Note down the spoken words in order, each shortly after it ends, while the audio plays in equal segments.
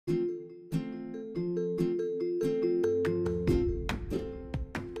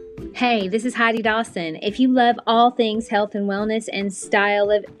Hey, this is Heidi Dawson. If you love all things health and wellness and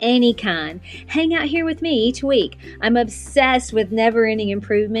style of any kind, hang out here with me each week. I'm obsessed with never-ending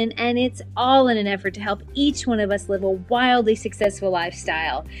improvement, and it's all in an effort to help each one of us live a wildly successful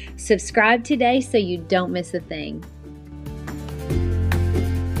lifestyle. Subscribe today so you don't miss a thing.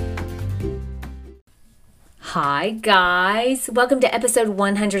 Hi guys, welcome to episode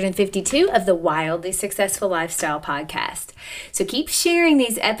 152 of the Wildly Successful Lifestyle Podcast. So keep sharing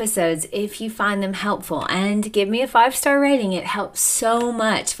these episodes if you find them helpful, and give me a 5-star rating. It helps so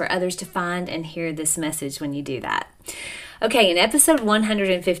much for others to find and hear this message when you do that. Okay, in episode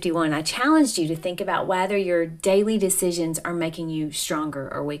 151, I challenged you to think about whether your daily decisions are making you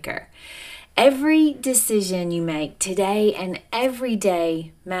stronger or weaker. Every decision you make today and every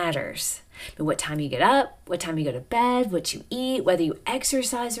day matters. What time you get up, what time you go to bed, what you eat, whether you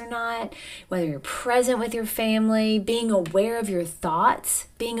exercise or not, whether you're present with your family, being aware of your thoughts,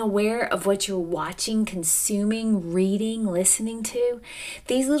 being aware of what you're watching, consuming, reading, listening to.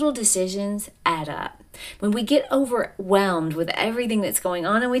 These little decisions add up. When we get overwhelmed with everything that's going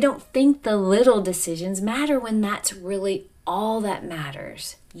on and we don't think the little decisions matter, when that's really all that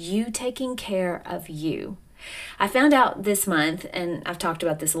matters, you taking care of you. I found out this month, and I've talked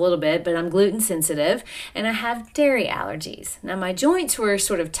about this a little bit, but I'm gluten sensitive and I have dairy allergies. Now my joints were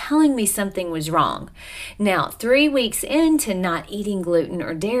sort of telling me something was wrong. Now 3 weeks into not eating gluten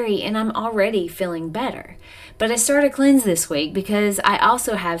or dairy, and I'm already feeling better. But I started a cleanse this week because I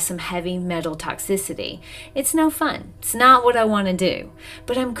also have some heavy metal toxicity. It's no fun. It's not what I want to do.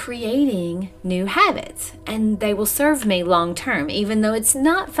 But I'm creating new habits, and they will serve me long term, even though it's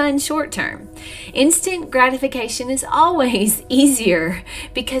not fun short term. Instant gratification is always easier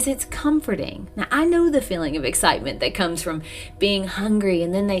because it's comforting. Now, I know the feeling of excitement that comes from being hungry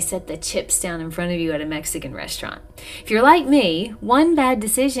and then they set the chips down in front of you at a Mexican restaurant. If you're like me, one bad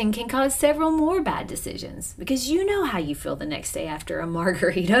decision can cause several more bad decisions, because you know how you feel the next day after a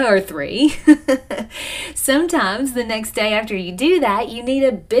margarita or 3. Sometimes the next day after you do that, you need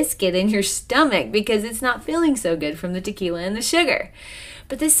a biscuit in your stomach because it's not feeling so good from the tequila and the sugar.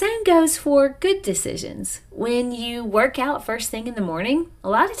 But the same goes for good decisions. When you work out first thing in the morning, a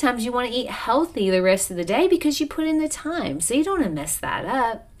lot of times you want to eat healthy the rest of the day because you put in the time, so you don't want to mess that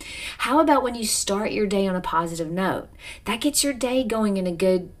up. How about when you start your day on a positive note? That gets your day going in a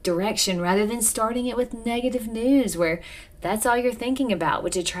good direction rather than starting it with negative news where that's all you're thinking about,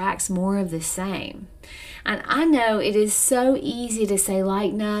 which attracts more of the same. And I know it is so easy to say,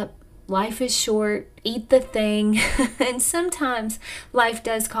 lighten up. Life is short, eat the thing, and sometimes life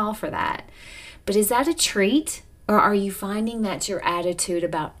does call for that. But is that a treat, or are you finding that's your attitude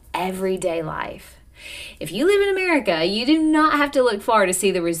about everyday life? If you live in America, you do not have to look far to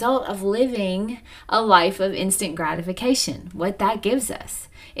see the result of living a life of instant gratification, what that gives us.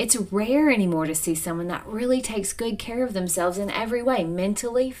 It's rare anymore to see someone that really takes good care of themselves in every way,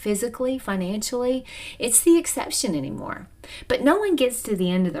 mentally, physically, financially. It's the exception anymore. But no one gets to the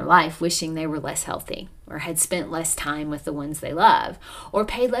end of their life wishing they were less healthy, or had spent less time with the ones they love, or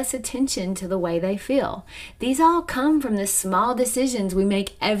paid less attention to the way they feel. These all come from the small decisions we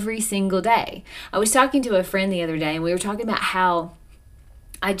make every single day. I was talking to a friend the other day, and we were talking about how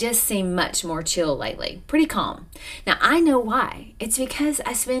I just seem much more chill lately, pretty calm. Now, I know why. It's because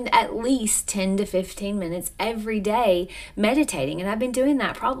I spend at least 10 to 15 minutes every day meditating, and I've been doing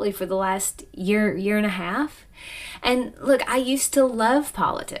that probably for the last year and a half. And look, I used to love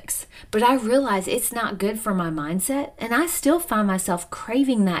politics, but I realize it's not good for my mindset, and I still find myself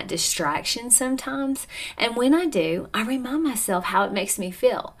craving that distraction sometimes. And when I do, I remind myself how it makes me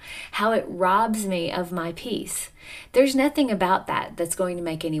feel, how it robs me of my peace. There's nothing about that that's going to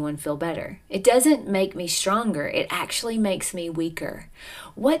make anyone feel better. It doesn't make me stronger. It actually makes me weaker.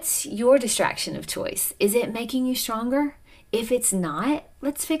 What's your distraction of choice? Is it making you stronger? If it's not,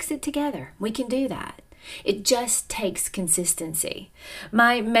 let's fix it together. We can do that. It just takes consistency.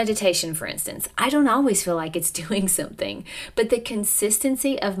 My meditation, for instance, I don't always feel like it's doing something, but the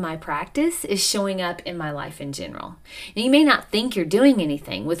consistency of my practice is showing up in my life in general. Now, you may not think you're doing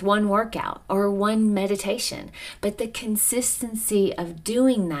anything with one workout or one meditation, but the consistency of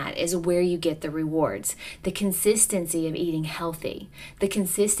doing that is where you get the rewards. The consistency of eating healthy, the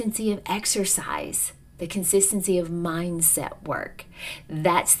consistency of exercise, the consistency of mindset work.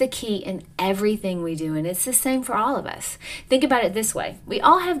 That's the key in everything we do, and it's the same for all of us. Think about it this way. We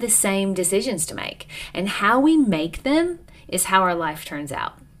all have the same decisions to make, and how we make them is how our life turns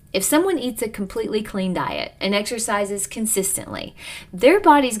out. If someone eats a completely clean diet and exercises consistently, their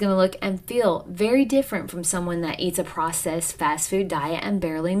body's going to look and feel very different from someone that eats a processed fast food diet and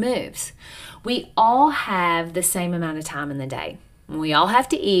barely moves. We all have the same amount of time in the day. We all have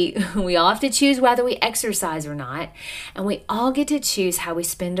to eat. We all have to choose whether we exercise or not. And we all get to choose how we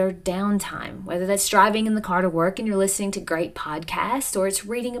spend our downtime, whether that's driving in the car to work and you're listening to great podcasts, or it's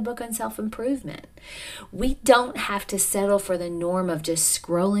reading a book on self-improvement. We don't have to settle for the norm of just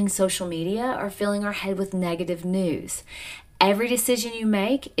scrolling social media or filling our head with negative news. Every decision you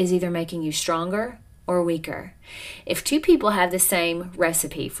make is either making you stronger or weaker. If two people have the same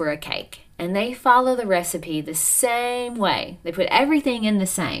recipe for a cake, and they follow the recipe the same way, they put everything in the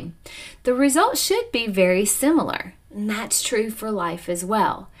same, the results should be very similar. And that's true for life as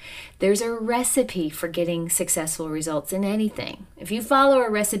well. There's a recipe for getting successful results in anything. If you follow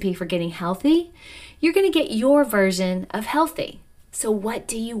a recipe for getting healthy, you're going to get your version of healthy. So what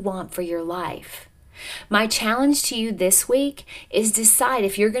do you want for your life? My challenge to you this week is decide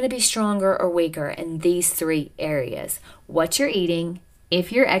if you're going to be stronger or weaker in these 3 areas: what you're eating,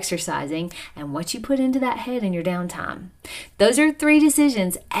 if you're exercising, and what you put into that head in your downtime. Those are 3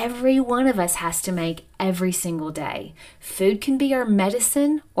 decisions every one of us has to make every single day. Food can be our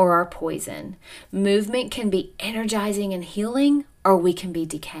medicine or our poison. Movement can be energizing and healing, or we can be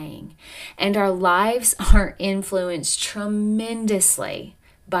decaying. And our lives are influenced tremendously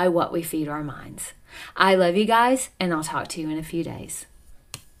by what we feed our minds. I love you guys, and I'll talk to you in a few days.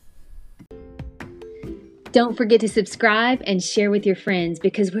 Don't forget to subscribe and share with your friends,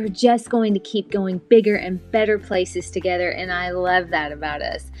 because we're just going to keep going bigger and better places together, and I love that about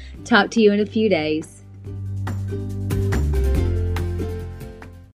us. Talk to you in a few days.